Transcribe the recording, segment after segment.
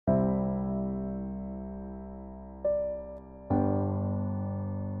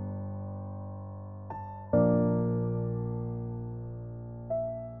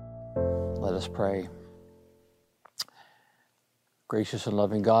us pray. Gracious and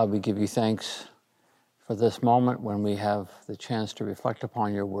loving God, we give you thanks for this moment when we have the chance to reflect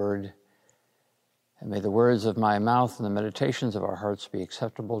upon your word. And may the words of my mouth and the meditations of our hearts be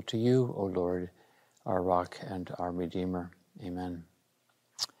acceptable to you, O Lord, our rock and our Redeemer. Amen.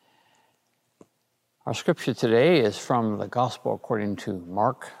 Our scripture today is from the Gospel according to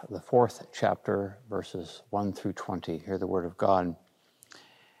Mark, the 4th chapter, verses 1 through 20. Hear the word of God.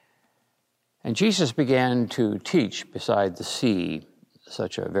 And Jesus began to teach beside the sea.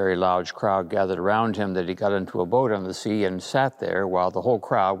 Such a very large crowd gathered around him that he got into a boat on the sea and sat there while the whole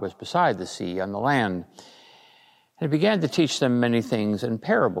crowd was beside the sea on the land. And he began to teach them many things in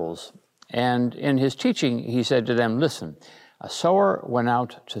parables. And in his teaching, he said to them, "Listen, a sower went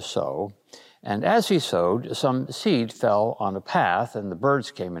out to sow, and as he sowed, some seed fell on a path, and the birds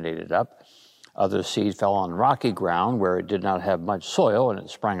came and ate it up. Other seed fell on rocky ground where it did not have much soil, and it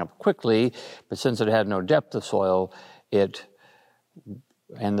sprang up quickly. But since it had no depth of soil, and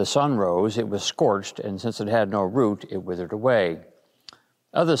the sun rose, it was scorched, and since it had no root, it withered away.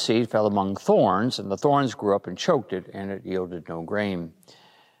 Other seed fell among thorns, and the thorns grew up and choked it, and it yielded no grain.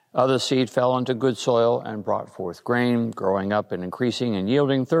 Other seed fell into good soil and brought forth grain, growing up and increasing and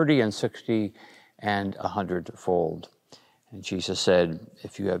yielding 30 and 60 and 100-fold. And Jesus said,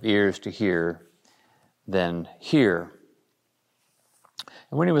 if you have ears to hear, then hear.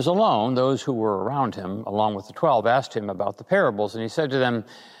 And when he was alone, those who were around him, along with the 12, asked him about the parables. And he said to them,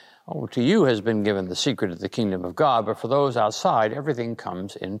 to you has been given the secret of the kingdom of God, but for those outside, everything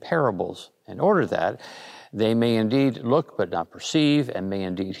comes in parables, in order that they may indeed look but not perceive, and may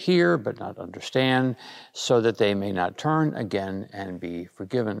indeed hear but not understand, so that they may not turn again and be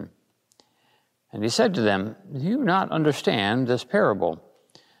forgiven. And he said to them, do you not understand this parable?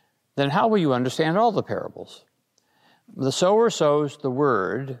 Then how will you understand all the parables? The sower sows the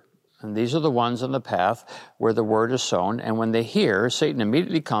word, and these are the ones on the path where the word is sown, and when they hear, Satan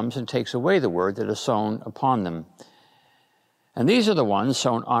immediately comes and takes away the word that is sown upon them. And these are the ones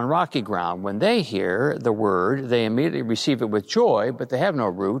sown on rocky ground. When they hear the word, they immediately receive it with joy, but they have no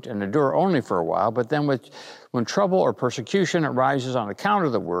root and endure only for a while. But then when trouble or persecution arises on account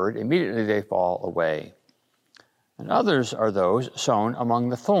of the word, immediately they fall away. And others are those sown among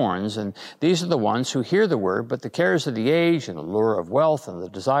the thorns, and these are the ones who hear the word, but the cares of the age and the lure of wealth and the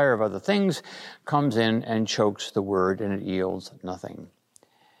desire of other things comes in and chokes the word, and it yields nothing.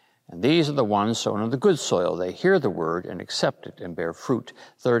 And these are the ones sown on the good soil. They hear the word and accept it and bear fruit,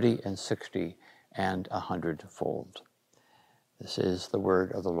 30 and 60 and 100-fold. This is the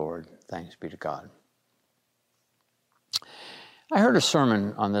word of the Lord. Thanks be to God. I heard a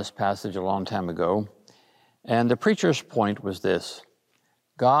sermon on this passage a long time ago, and the preacher's point was this: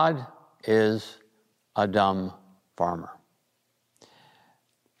 God is a dumb farmer.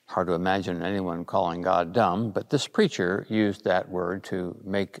 Hard to imagine anyone calling God dumb, but this preacher used that word to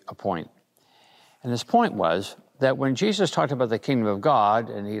make a point. And his point was that when Jesus talked about the kingdom of God,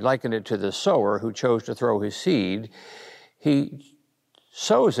 and he likened it to the sower who chose to throw his seed, he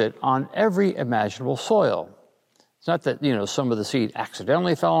sows it on every imaginable soil. It's not that, some of the seed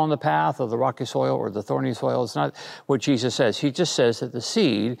accidentally fell on the path of the rocky soil or the thorny soil. It's not what Jesus says. He just says that the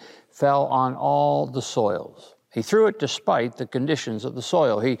seed fell on all the soils. He threw it despite the conditions of the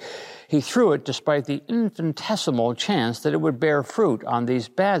soil. He threw it despite the infinitesimal chance that it would bear fruit on these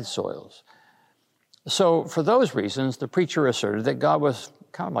bad soils. So for those reasons, the preacher asserted that God was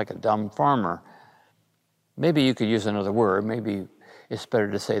kind of like a dumb farmer. Maybe you could use another word. Maybe it's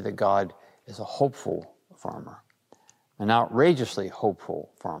better to say that God is a hopeful farmer, an outrageously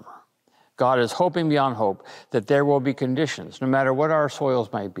hopeful farmer. God is hoping beyond hope that there will be conditions, no matter what our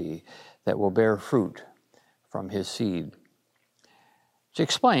soils might be, that will bear fruit from his seed. Which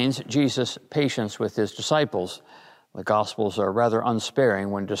explains Jesus' patience with his disciples. The Gospels are rather unsparing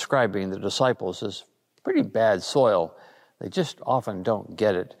when describing the disciples as pretty bad soil. They just often don't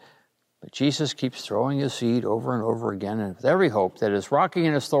get it. But Jesus keeps throwing his seed over and over again, and with every hope that as rocky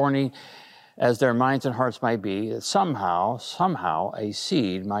and as thorny as their minds and hearts might be, that somehow a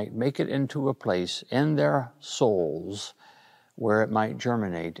seed might make it into a place in their souls where it might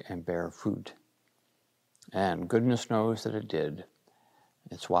germinate and bear fruit. And goodness knows that it did.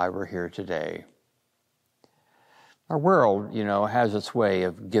 It's why we're here today. Our world, has its way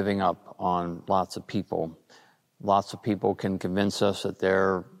of giving up on lots of people. Lots of people can convince us that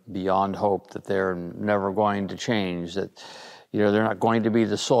they're beyond hope, that they're never going to change, that, they're not going to be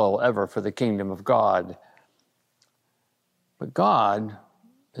the soil ever for the kingdom of God. But God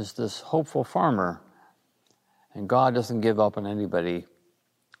is this hopeful farmer, and God doesn't give up on anybody.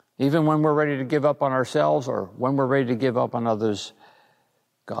 Even when we're ready to give up on ourselves or when we're ready to give up on others,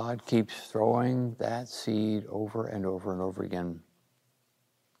 God keeps throwing that seed over and over and over again.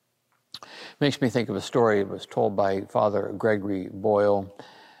 Makes me think of a story that was told by Father Gregory Boyle.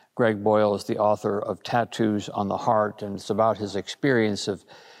 Greg Boyle is the author of Tattoos on the Heart, and it's about his experience of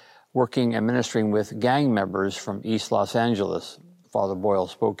working and ministering with gang members from East Los Angeles. Father Boyle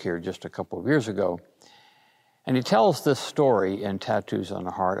spoke here just a couple of years ago. And he tells this story in Tattoos on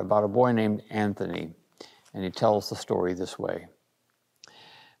the Heart about a boy named Anthony. And he tells the story this way.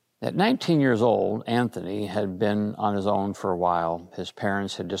 At 19 years old, Anthony had been on his own for a while. His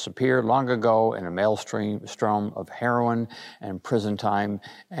parents had disappeared long ago in a maelstrom of heroin and prison time,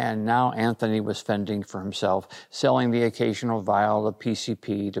 and now Anthony was fending for himself, selling the occasional vial of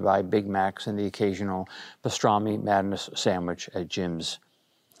PCP to buy Big Macs and the occasional pastrami madness sandwich at Jim's.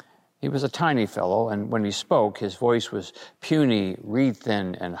 He was a tiny fellow, and when he spoke, his voice was puny,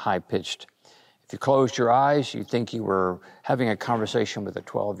 reed-thin, and high-pitched. If you closed your eyes, you'd think you were having a conversation with a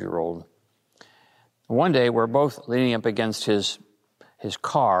 12-year-old. One day, we're both leaning up against his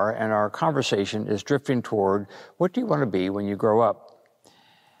car, and our conversation is drifting toward, what do you want to be when you grow up?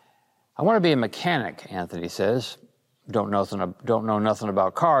 I want to be a mechanic, Anthony says. Don't know nothing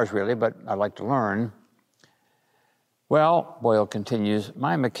about cars, really, but I'd like to learn. Well, Boyle continues,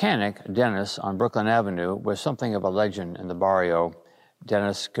 my mechanic, Dennis, on Brooklyn Avenue, was something of a legend in the barrio.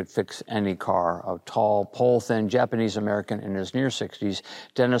 Dennis could fix any car. A tall, pole-thin Japanese-American in his near 60s,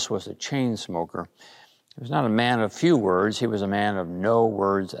 Dennis was a chain smoker. He was not a man of few words. He was a man of no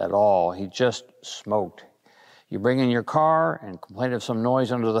words at all. He just smoked. You bring in your car and complain of some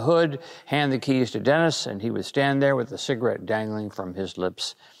noise under the hood, hand the keys to Dennis, and he would stand there with a cigarette dangling from his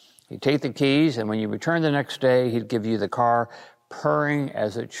lips. He'd take the keys, and when you returned the next day, he'd give you the car purring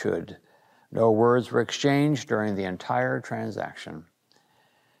as it should. No words were exchanged during the entire transaction.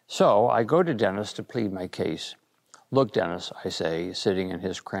 So I go to Dennis to plead my case. Look, Dennis, I say, sitting in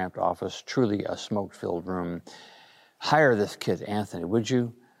his cramped office, truly a smoke-filled room. Hire this kid, Anthony, would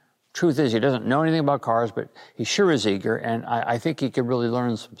you? Truth is, he doesn't know anything about cars, but he sure is eager, and I think he could really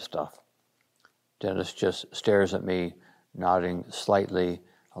learn some stuff. Dennis just stares at me, nodding slightly,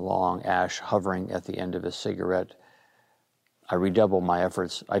 a long ash hovering at the end of his cigarette. I redouble my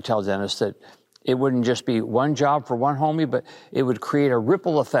efforts. I tell Dennis that it wouldn't just be one job for one homie, but it would create a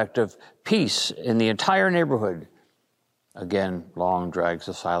ripple effect of peace in the entire neighborhood. Again, long drags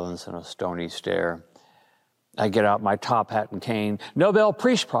of silence and a stony stare. I get out my top hat and cane. Nobel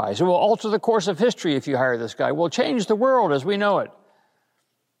Peace Prize. It will alter the course of history if you hire this guy. We'll change the world as we know it.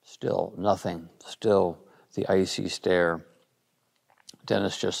 Still nothing. Still the icy stare.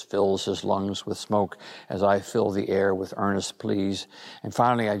 Dennis just fills his lungs with smoke as I fill the air with earnest pleas. And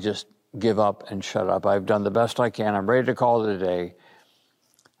finally, I just give up and shut up. I've done the best I can. I'm ready to call it a day.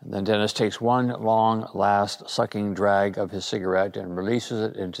 And then Dennis takes one long, last sucking drag of his cigarette and releases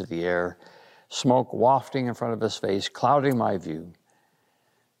it into the air, smoke wafting in front of his face, clouding my view.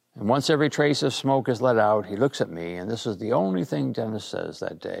 And once every trace of smoke is let out, he looks at me, and this is the only thing Dennis says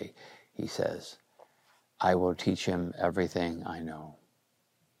that day. He says, I will teach him everything I know.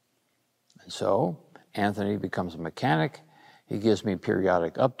 And so Anthony becomes a mechanic. He gives me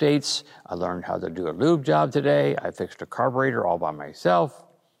periodic updates. I learned how to do a lube job today. I fixed a carburetor all by myself.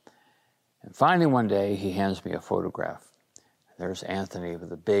 And finally one day, he hands me a photograph. There's Anthony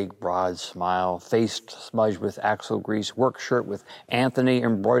with a big, broad smile, face smudged with axle grease, work shirt with Anthony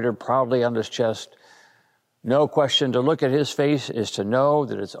embroidered proudly on his chest. No question, to look at his face is to know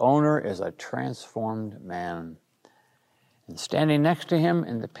that its owner is a transformed man. And standing next to him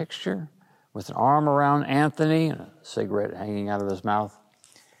in the picture, with an arm around Anthony and a cigarette hanging out of his mouth,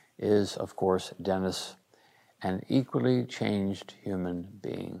 is, of course, Dennis, an equally changed human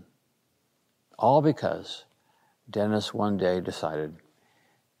being. All because Dennis one day decided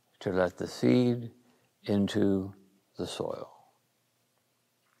to let the seed into the soil.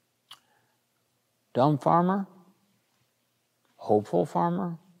 Dumb farmer? Hopeful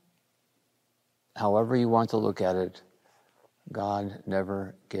farmer? However you want to look at it, God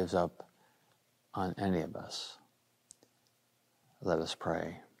never gives up on any of us. Let us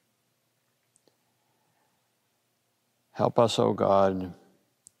pray. Help us, O God,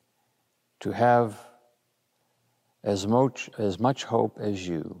 to have as much hope as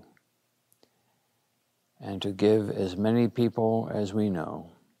you, and to give as many people as we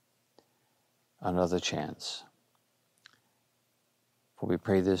know another chance. For we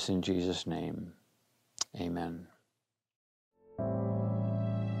pray this in Jesus' name. Amen.